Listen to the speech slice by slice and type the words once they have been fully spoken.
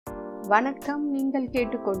வணக்கம். நீங்கள்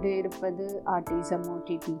கேட்டுக்கொண்டு இருப்பது ஆட்டிசம்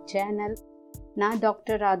ஓடிடி சேனல். நான்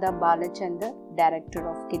doctor Radha Balachander, director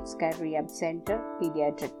of kids care rehab centre,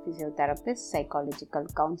 paediatric physiotherapist, psychological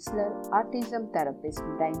councillor, autism therapist,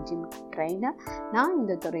 brain gym trainer. நான்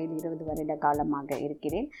இந்த துறையில் 20 வருட காலமாக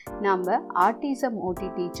இருக்கிறேன். நாம் ஆட்டிசம்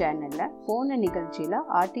ஓடிடி சேனலில் போன நிகழ்ச்சியில்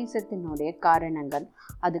ஆட்டிசத்தினுடைய காரணங்கள்,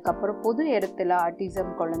 அதுக்கப்புறம் பொது இடத்துல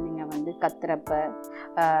ஆட்டிசம் குழந்தைங்க வந்து கத்துறப்ப,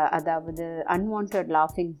 அதாவது அன்வான்ட்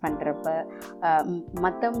லாஃபிங் பண்ணுறப்ப,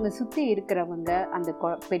 மற்றவங்க சுற்றி இருக்கிறவங்க அந்த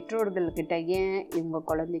பெற்றோர்கள்கிட்ட ஏன் இவங்க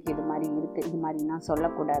குழந்தைக்கு இது மாதிரி இருக்குது, இது மாதிரினா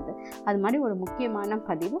சொல்லக்கூடாது, அது மாதிரி ஒரு முக்கியமான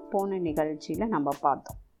பதிவு போன நிகழ்ச்சியில் நம்ம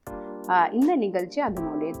பார்த்தோம். இந்த நிகழ்ச்சி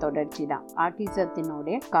அதனுடைய தொடர்ச்சி தான்,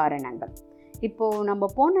 ஆட்டிசத்தினுடைய காரணங்கள். இப்போது நம்ம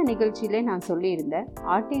போன நிகழ்ச்சியிலே நான் சொல்லியிருந்தேன்,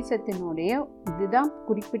 ஆட்டிசத்தினுடைய இதுதான்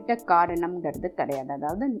குறிப்பிட்ட காரணம்ங்கிறது கிடையாது.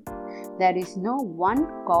 அதாவது there is no one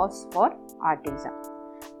cause for autism.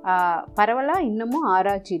 பரவலாக இன்னமும்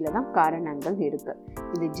ஆராய்ச்சியில் தான் காரணங்கள் இருக்குது.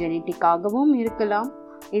 இது ஜெனட்டிக்காகவும் இருக்கலாம்,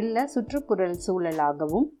 இல்லை சுற்றுப்புற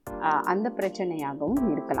சூழலாகவும் அந்த பிரச்சனையாகவும்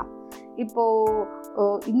இருக்கலாம்.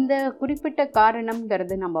 இப்போது இந்த குறிப்பிட்ட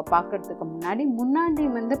காரணம்ங்கிறது நம்ம பார்க்குறதுக்கு முன்னாடி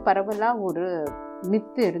வந்து பரவலாக ஒரு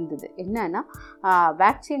மித்து இருந்தது. என்னன்னா,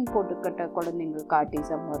 வேக்சின் போட்டுக்கிட்ட குழந்தைங்களுக்கு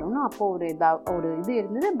ஆட்டிசம் வரும்னு அப்போது ஒரு இது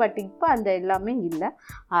இருந்தது. பட் இப்போ அந்த எல்லாமே இல்லை.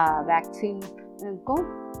 வேக்சினுக்கும்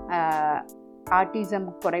ஆட்டிசம்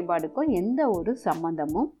குறைபாடுக்கும் எந்த ஒரு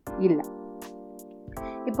சம்மந்தமும் இல்லை.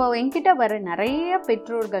 இப்போ என்கிட்ட வர நிறைய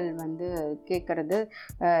பெற்றோர்கள் வந்து கேட்குறது,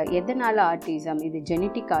 எதனால் ஆட்டிசம், இது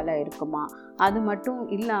ஜெனட்டிக்கால இருக்குமா? அது மட்டும்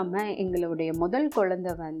இல்லாமல் எங்களுடைய முதல்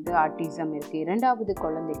குழந்தை வந்து ஆட்டிசம் இருக்குது, இரண்டாவது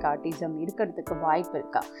குழந்தைக்கு ஆட்டிசம் இருக்கிறதுக்கு வாய்ப்பு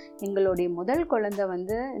இருக்கா? எங்களுடைய முதல் குழந்தை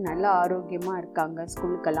வந்து நல்ல ஆரோக்கியமாக இருக்காங்க,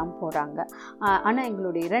 ஸ்கூலுக்கெல்லாம் போகிறாங்க, ஆனால்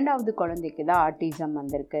எங்களுடைய இரண்டாவது குழந்தைக்கு தான் ஆட்டிசம்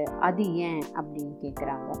வந்திருக்கு, அது ஏன் அப்படின்னு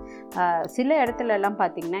கேட்குறாங்க. சில இடத்துலலாம்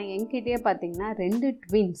பார்த்திங்கன்னா, என்கிட்டயே பார்த்திங்கன்னா 2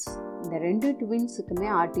 ட்வின்ஸ், இந்த 2 ட்வின்ஸுக்குமே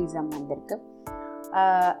ஆட்டிசம் வந்திருக்கு.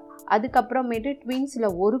 அதுக்கப்புறமேட்டு ட்வின்ஸில்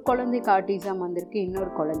ஒரு குழந்தைக்கு ஆட்டிசம் வந்திருக்கு,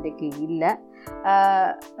 இன்னொரு குழந்தைக்கு இல்லை.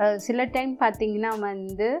 சில டைம் பார்த்திங்கன்னா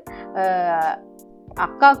வந்து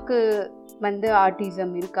அக்காவுக்கு வந்து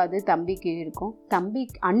ஆட்டிசம் இருக்காது, தம்பிக்கு இருக்கும்,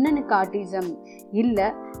 அண்ணனுக்கு ஆட்டிசம் இல்லை,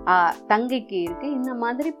 தங்கைக்கு இருக்குது. இந்த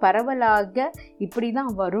மாதிரி பரவலாக இப்படி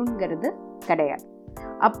தான் வருங்கிறது கிடையாது.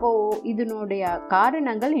 அப்போது இதனுடைய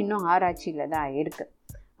காரணங்கள் இன்னும் ஆராய்ச்சியில் தான் இருக்குது.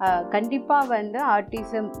 கண்டிப்பாக வந்து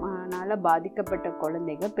ஆட்டிசம்னால் பாதிக்கப்பட்ட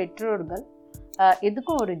குழந்தைங்க பெற்றோர்கள்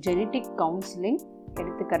எதுக்கும் ஒரு ஜெனட்டிக் கவுன்சிலிங்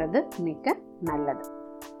எடுத்துக்கிறது மிக நல்லது.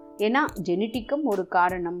 ஏன்னா ஜெனட்டிக்கும் ஒரு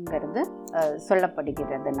காரணங்கிறது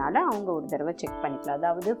சொல்லப்படுகிறதுனால அவங்க ஒரு தடவை செக் பண்ணிக்கலாம்.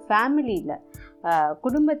 அதாவது ஃபேமிலியில்,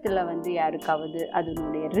 குடும்பத்தில் வந்து யாருக்காவது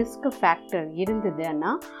அதனுடைய ரிஸ்க் ஃபேக்டர்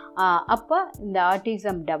இருந்ததுன்னா அப்போ இந்த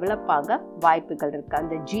ஆட்டிசம் டெவலப் ஆக வாய்ப்புகள் இருக்குது,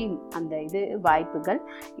 அந்த ஜீன் அந்த இது வாய்ப்புகள்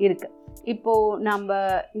இருக்குது. இப்போது நம்ம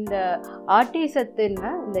இந்த ஆட்டிசத்தின்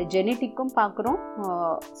இந்த ஜெனட்டிக்கும் பார்க்குறோம்,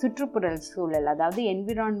 சுற்றுப்புற சூழல் அதாவது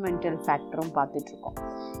என்விரான்மெண்டல் ஃபேக்டரும் பார்த்துட்ருக்கோம்.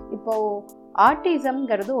 இப்போது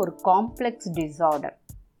ஆட்டிசம்ங்கிறது ஒரு காம்ப்ளெக்ஸ் டிஸார்டர்,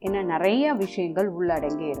 ஏன்னா நிறைய விஷயங்கள்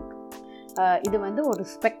உள்ளடங்கி இருக்குது. இது வந்து ஒரு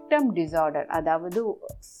ஸ்பெக்ட்ரம் டிஸார்டர், அதாவது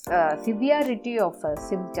சிவியாரிட்டி ஆஃப்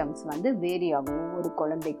சிம்டம்ஸ் வந்து வேரி ஆகும், ஒவ்வொரு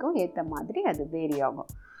குழந்தைக்கும் ஏற்ற மாதிரி அது வேரி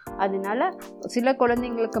ஆகும். அதனால சில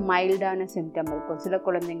குழந்தைங்களுக்கு மைல்டான சிம்டம் இருக்கும், சில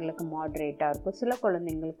குழந்தைங்களுக்கு மாட்ரேட்டாக இருக்கும், சில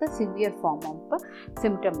குழந்தைங்களுக்கு சிவியர் ஃபார்ம் ஆஃப்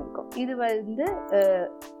சிம்டம் இருக்கும். இது வந்து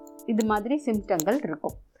இது மாதிரி சிம்டங்கள்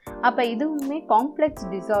இருக்கும். அப்போ இதுவுமே காம்ப்ளெக்ஸ்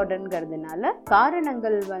டிஸார்டருங்கிறதுனால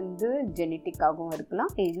காரணங்கள் வந்து ஜெனட்டிக்காகவும்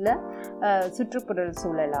இருக்கலாம், இல்லை சுற்றுப்புற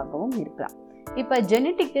சூழலாகவும் இருக்கலாம். இப்போ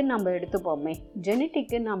ஜெனட்டிக்கு நம்ம எடுத்துப்போமே,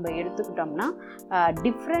 ஜெனட்டிக்கு நம்ம எடுத்துக்கிட்டோம்னா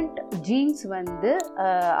டிஃப்ரெண்ட் ஜீன்ஸ் வந்து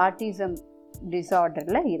ஆட்டிசம்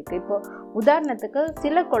டிஸார்டரில் இருக்குது. இப்போது உதாரணத்துக்கு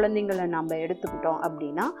சில குழந்தைங்களை நம்ம எடுத்துக்கிட்டோம்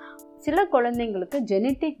அப்படின்னா, சில குழந்தைங்களுக்கு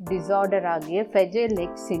ஜெனட்டிக் டிஸார்டர் ஆகிய ஃபெஜல்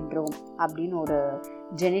எக்ஸ் சிண்ட்ரோம் அப்படின்னு ஒரு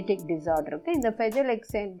ஜெனட்டிக் டிஸார்டர் இருக்குது. இந்த ஃபெஜல்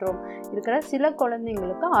எக்ஸ் சிண்ட்ரோம் இருக்கிற சில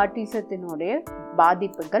குழந்தைங்களுக்கு ஆட்டிசத்தினுடைய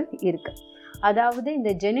பாதிப்புகள் இருக்குது. அதாவது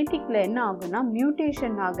இந்த ஜெனட்டிக்கில் என்ன ஆகுனா,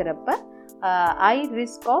 மியூட்டேஷன் ஆகிறப்ப high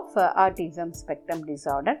risk of autism spectrum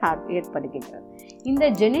disorder ஏற்படுகின்றது. இந்த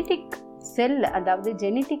ஜெனட்டிக் செல், அதாவது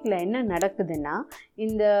ஜெனட்டிக்கில் என்ன நடக்குதுன்னா,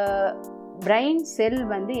 இந்த பிரெயின் செல்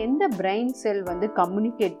வந்து எந்த பிரெயின் செல் வந்து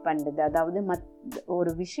கம்யூனிகேட் பண்ணுது, அதாவது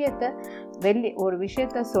ஒரு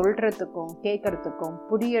விஷயத்த சொல்கிறதுக்கும் கேட்குறதுக்கும்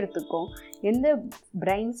புரியறதுக்கும் எந்த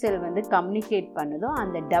பிரெயின் செல் வந்து கம்யூனிகேட் பண்ணுதோ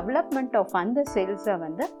அந்த டெவலப்மெண்ட் ஆஃப் அந்த செல்ஸை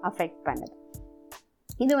வந்து அஃபெக்ட் பண்ணுது.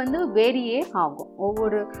 இது வந்து வேரியே ஆகும்,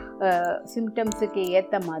 ஒவ்வொரு சிம்டம்ஸுக்கு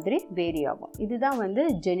ஏற்ற மாதிரி வேரி ஆகும். இதுதான் வந்து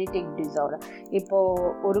ஜெனட்டிக் டிஸார்டர்.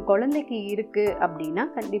 இப்போது ஒரு குழந்தைக்கு இருக்குது அப்படின்னா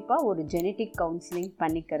கண்டிப்பாக ஒரு ஜெனட்டிக் கவுன்சிலிங்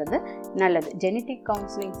பண்ணிக்கிறது நல்லது. ஜெனட்டிக்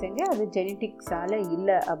கவுன்சிலிங் செஞ்சு அது ஜெனட்டிக்ஸால்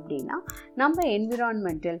இல்லை அப்படின்னா நம்ம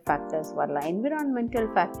என்விரான்மெண்டல் ஃபேக்டர்ஸ் வரலாம். என்விரான்மெண்டல்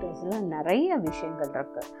ஃபேக்டர்ஸில் நிறைய விஷயங்கள்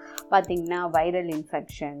இருக்குது. பார்த்திங்கன்னா viral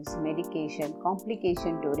infections, medication,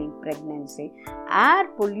 complication during pregnancy,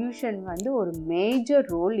 air pollution வந்து ஒரு major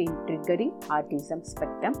role in triggering autism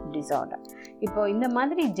spectrum disorder. இப்போ இந்த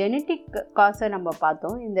மாதிரி ஜெனட்டிக் காசை நம்ம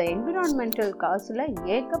பார்த்தோம். இந்த என்விரான்மெண்டல் காசில்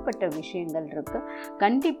ஏகப்பட்ட விஷயங்கள் இருக்குது.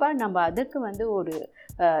 கண்டிப்பாக நம்ம அதுக்கு வந்து ஒரு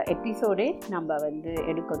எபிசோடே நம்ம வந்து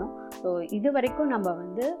எடுக்கணும். ஸோ இது வரைக்கும் நம்ம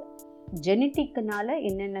வந்து ஜெனட்டிக்னால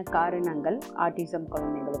என்னென்ன காரணங்கள் ஆட்டிசம்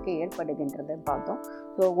குழந்தைங்களுக்கு ஏற்படுகின்றதை பார்த்தோம்.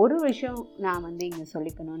 ஸோ ஒரு விஷயம் நான் வந்து இங்கே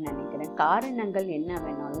சொல்லிக்கணும்னு நினைக்கிறேன். காரணங்கள் என்ன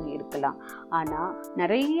வேணாலும் இருக்கலாம், ஆனால்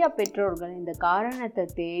நிறைய பெற்றோர்கள் இந்த காரணத்தை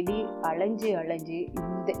தேடி அலைஞ்சு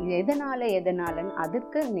இந்த எதனாலன்னு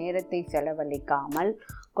அதற்கு நேரத்தை செலவழிக்காமல்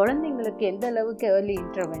குழந்தைங்களுக்கு எந்த அளவுக்கு ஏர்லி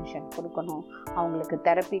இன்டர்வென்ஷன் கொடுக்கணும், அவங்களுக்கு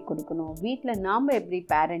தெரப்பி கொடுக்கணும், வீட்டில் நாம் எப்படி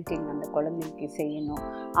பேரண்டிங் அந்த குழந்தைக்கு செய்யணும்,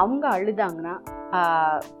 அவங்க அழுதாங்கன்னா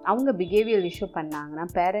அவங்க பிஹேவியர் இஷ்யூ பண்ணாங்கன்னா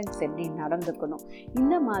பேரண்ட்ஸ் எப்படி நடந்துக்கணும்,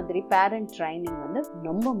 இந்த மாதிரி பேரண்ட் ட்ரைனிங் வந்து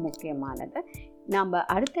ரொம்ப முக்கியமானது. நம்ம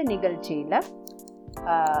அடுத்த நிகழ்ச்சியில்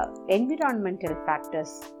என்விரான்மெண்டல்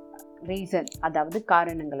ஃபேக்டர்ஸ் ரீசன், அதாவது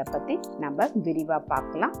காரணங்களை பற்றி நம்ம விரிவாக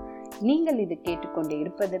பார்க்கலாம். நீங்கள் இது கேட்டுக்கொண்டு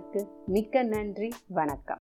இருப்பதற்கு மிக்க நன்றி. வணக்கம்.